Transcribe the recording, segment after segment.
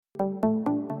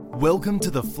Welcome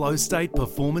to the Flow State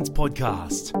Performance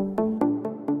Podcast,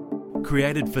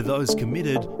 created for those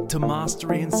committed to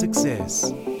mastery and success.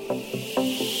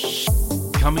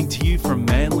 Coming to you from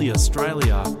Manly,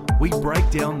 Australia, we break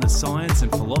down the science and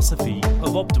philosophy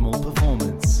of optimal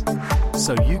performance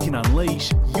so you can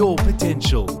unleash your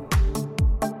potential.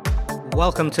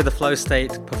 Welcome to the Flow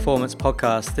State Performance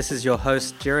Podcast. This is your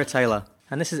host, Jira Taylor,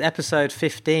 and this is episode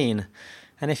 15.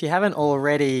 And if you haven't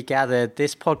already gathered,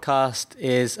 this podcast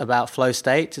is about flow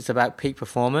states, it's about peak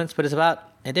performance, but it's about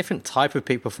a different type of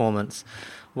peak performance,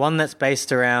 one that's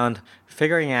based around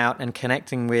figuring out and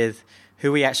connecting with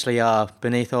who we actually are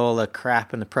beneath all the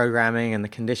crap and the programming and the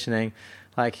conditioning,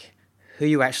 like who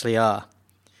you actually are.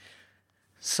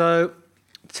 So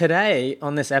today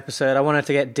on this episode, I wanted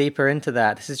to get deeper into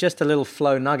that. This is just a little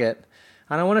flow nugget,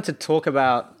 and I wanted to talk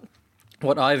about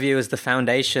what I view as the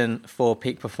foundation for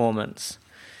peak performance.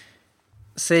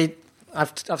 See,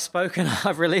 I've spoken,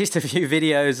 I've released a few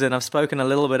videos and I've spoken a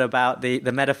little bit about the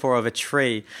metaphor of a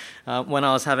tree. When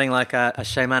I was having like a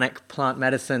shamanic plant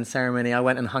medicine ceremony, I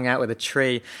went and hung out with a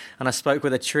tree and I spoke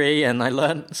with a tree and I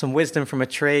learned some wisdom from a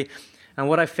tree. And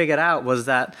what I figured out was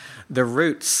that the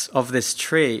roots of this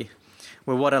tree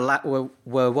were what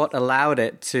allowed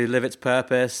it to live its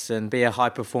purpose and be a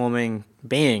high-performing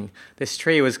being. This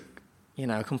tree was,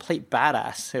 a complete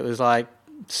badass. It was like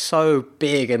so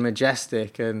big and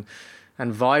majestic and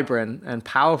vibrant and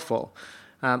powerful.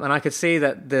 And I could see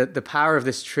that the power of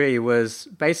this tree was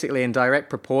basically in direct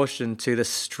proportion to the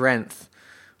strength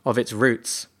of its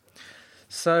roots.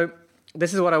 So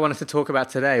this is what I wanted to talk about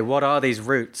today. What are these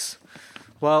roots?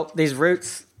 Well, these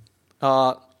roots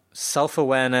are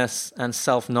self-awareness and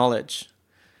self-knowledge.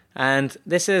 And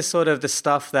this is sort of the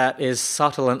stuff that is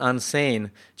subtle and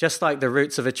unseen. Just like the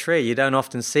roots of a tree, you don't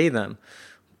often see them.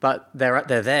 But they're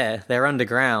there, they're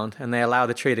underground, and they allow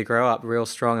the tree to grow up real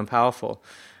strong and powerful.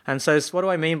 And so what do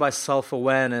I mean by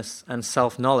self-awareness and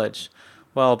self-knowledge?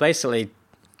 Well, basically,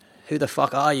 who the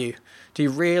fuck are you? Do you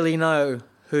really know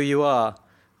who you are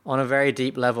on a very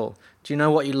deep level? Do you know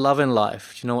what you love in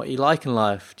life? Do you know what you like in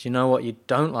life? Do you know what you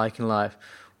don't like in life?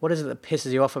 What is it that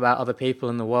pisses you off about other people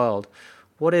in the world?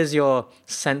 What is your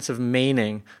sense of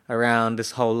meaning around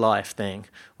this whole life thing?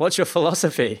 What's your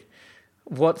philosophy?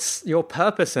 What's your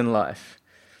purpose in life?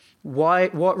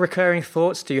 What recurring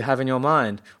thoughts do you have in your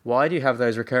mind? Why do you have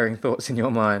those recurring thoughts in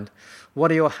your mind?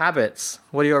 What are your habits?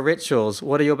 What are your rituals?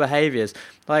 What are your behaviors?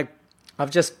 Like,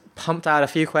 I've just pumped out a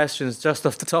few questions just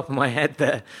off the top of my head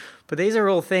there. But these are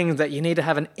all things that you need to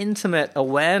have an intimate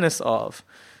awareness of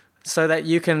so that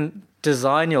you can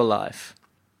design your life.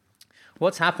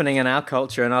 What's happening in our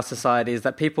culture and our society is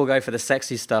that people go for the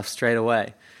sexy stuff straight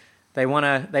away. They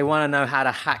want to know how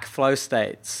to hack flow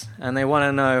states, and they want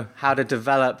to know how to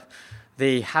develop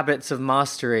the habits of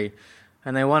mastery,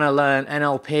 and they want to learn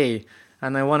NLP,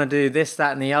 and they want to do this,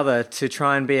 that, and the other to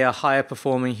try and be a higher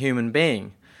performing human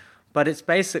being. But it's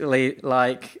basically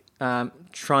like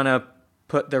trying to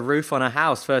put the roof on a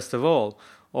house, first of all,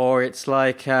 or it's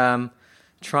like it's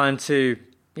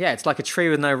like a tree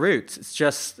with no roots. It's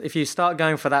just, if you start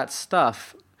going for that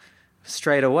stuff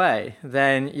straight away,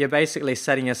 then you're basically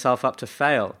setting yourself up to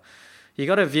fail. You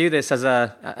got to view this as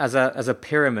a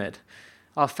pyramid.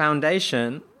 Our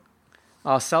foundation,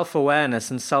 our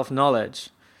self-awareness and self-knowledge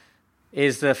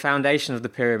is the foundation of the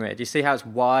pyramid. You see how it's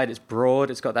wide, it's broad,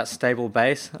 it's got that stable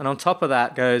base, and on top of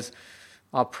that goes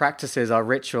our practices, our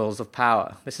rituals of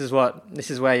power. This is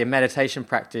where your meditation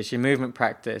practice, your movement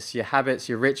practice, your habits,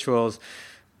 your rituals,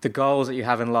 the goals that you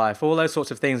have in life, all those sorts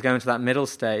of things go into that middle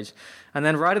stage. And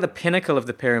then right at the pinnacle of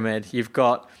the pyramid, you've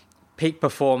got peak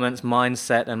performance,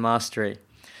 mindset, and mastery.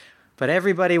 But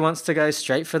everybody wants to go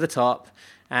straight for the top,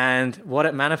 and what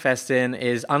it manifests in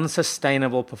is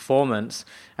unsustainable performance,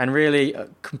 and really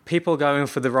people going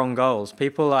for the wrong goals.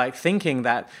 People like thinking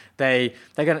that I'm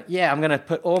going to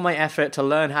put all my effort to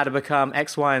learn how to become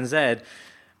X, Y, and Z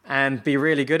and be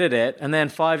really good at it. And then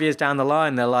 5 years down the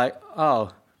line, they're like,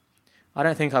 oh, I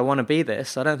don't think I want to be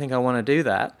this. I don't think I want to do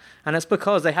that. And it's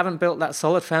because they haven't built that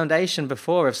solid foundation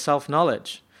before of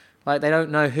self-knowledge. Like, they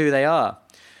don't know who they are.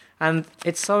 And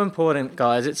it's so important,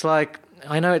 guys. It's like,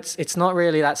 I know it's not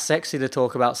really that sexy to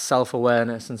talk about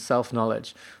self-awareness and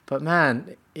self-knowledge, but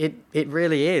man, it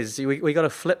really is. We got to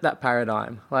flip that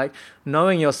paradigm. Like,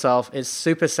 knowing yourself is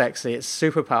super sexy. It's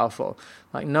super powerful.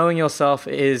 Like, knowing yourself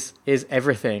is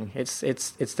everything. It's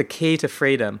the key to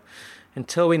freedom.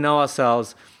 Until we know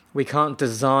ourselves, we can't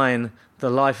design the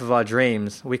life of our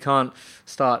dreams. We can't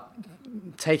start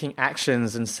taking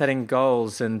actions and setting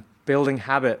goals and building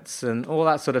habits and all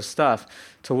that sort of stuff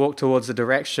to walk towards the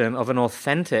direction of an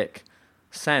authentic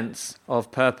sense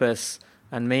of purpose,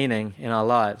 and meaning in our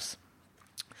lives.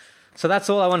 So that's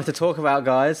all I wanted to talk about,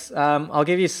 guys. I'll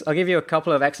give you a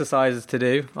couple of exercises to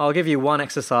do. I'll give you one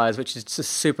exercise which is just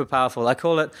super powerful. I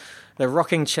call it the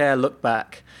rocking chair look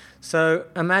back. So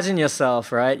imagine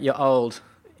yourself, right? You're old,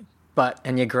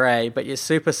 and you're grey, but you're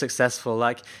super successful.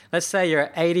 Like, let's say you're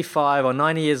 85 or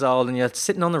 90 years old and you're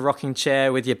sitting on the rocking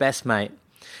chair with your best mate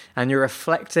and you're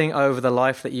reflecting over the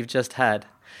life that you've just had,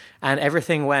 and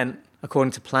everything went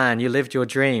according to plan. You lived your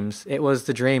dreams. It was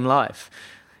the dream life.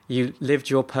 You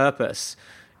lived your purpose.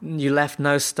 You left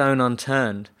no stone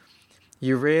unturned.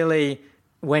 You really,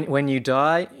 when you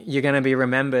die, you're going to be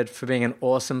remembered for being an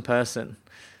awesome person.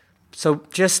 So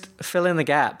just fill in the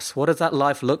gaps. What does that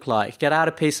life look like? Get out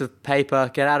a piece of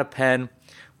paper, get out a pen.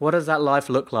 What does that life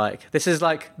look like? This is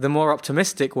like the more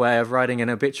optimistic way of writing an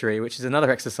obituary, which is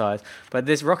another exercise. But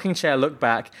this rocking chair look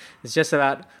back is just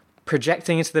about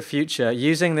projecting into the future,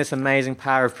 using this amazing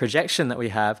power of projection that we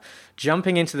have,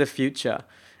 jumping into the future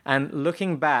and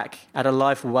looking back at a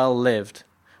life well lived.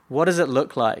 What does it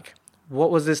look like?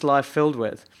 What was this life filled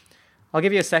with? I'll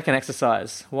give you a second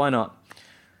exercise. Why not?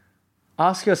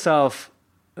 Ask yourself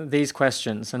these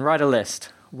questions and write a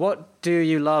list. What do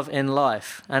you love in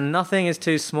life? And nothing is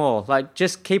too small. Like,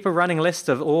 just keep a running list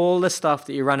of all the stuff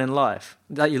that you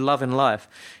love in life.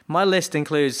 My list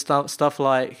includes stuff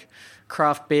like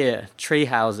craft beer, tree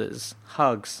houses,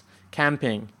 hugs,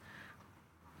 camping,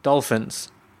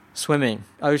 dolphins, swimming,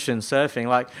 ocean, surfing.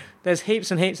 Like, there's heaps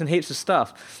and heaps and heaps of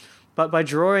stuff. But by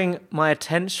drawing my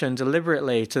attention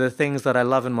deliberately to the things that I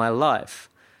love in my life,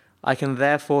 I can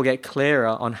therefore get clearer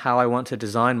on how I want to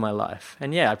design my life.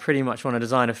 And yeah, I pretty much want to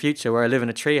design a future where I live in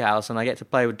a treehouse and I get to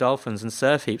play with dolphins and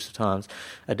surf heaps of times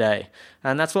a day.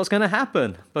 And that's what's going to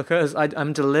happen because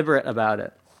I'm deliberate about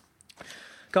it.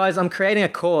 Guys, I'm creating a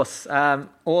course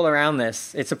all around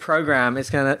this. It's a program.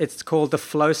 It's called the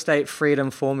Flow State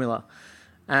Freedom Formula.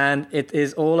 And it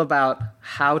is all about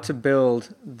how to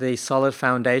build the solid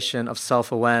foundation of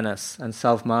self-awareness and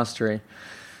self-mastery.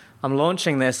 I'm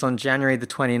launching this on January the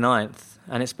 29th,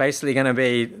 and it's basically going to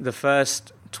be the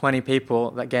first 20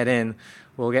 people that get in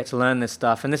will get to learn this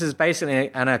stuff. And this is basically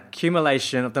an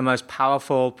accumulation of the most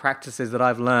powerful practices that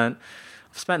I've learned.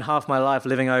 I've spent half my life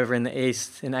living over in the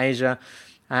East, in Asia,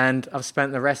 and I've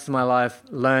spent the rest of my life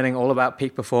learning all about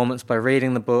peak performance by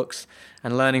reading the books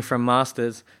and learning from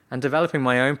masters and developing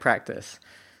my own practice.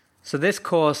 So this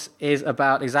course is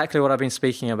about exactly what I've been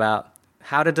speaking about.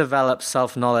 How to develop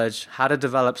self-knowledge, how to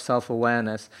develop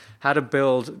self-awareness, how to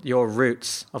build your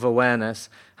roots of awareness,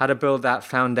 how to build that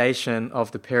foundation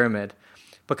of the pyramid.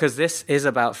 Because this is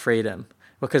about freedom.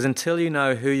 Because until you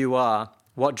know who you are,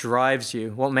 what drives you,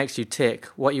 what makes you tick,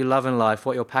 what you love in life,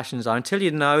 what your passions are, until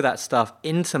you know that stuff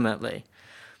intimately,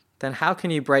 then how can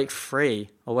you break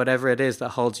free or whatever it is that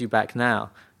holds you back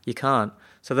now? You can't.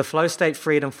 So the Flow State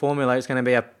Freedom Formula is going to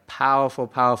be a powerful,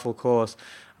 powerful course.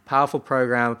 Powerful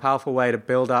program, a powerful way to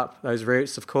build up those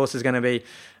roots. Of course, there's going to be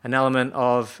an element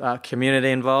of community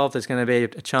involved. There's going to be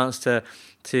a chance to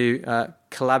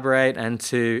collaborate and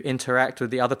to interact with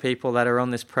the other people that are on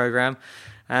this program.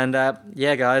 And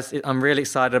yeah, guys, I'm really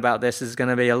excited about this. There's going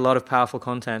to be a lot of powerful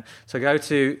content. So go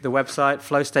to the website,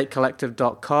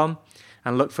 flowstatecollective.com,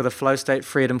 and look for the Flow State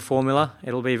Freedom Formula.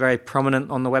 It'll be very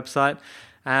prominent on the website.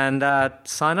 And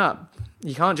sign up.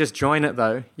 You can't just join it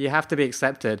though. You have to be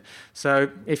accepted.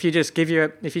 So if you just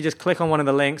click on one of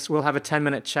the links, we'll have a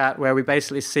 10-minute chat where we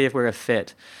basically see if we're a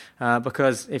fit.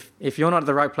 Because if you're not at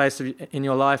the right place in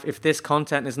your life, if this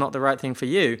content is not the right thing for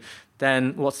you,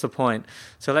 then what's the point?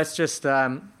 So let's just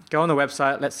go on the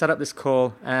website. Let's set up this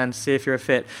call and see if you're a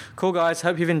fit. Cool, guys.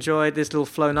 Hope you've enjoyed this little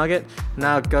flow nugget.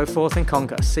 Now go forth and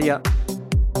conquer. See ya.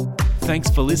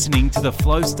 Thanks for listening to the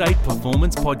Flow State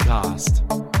Performance Podcast.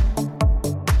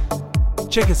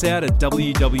 Check us out at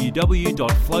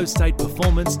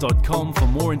www.flowstateperformance.com for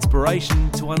more inspiration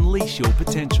to unleash your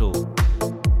potential.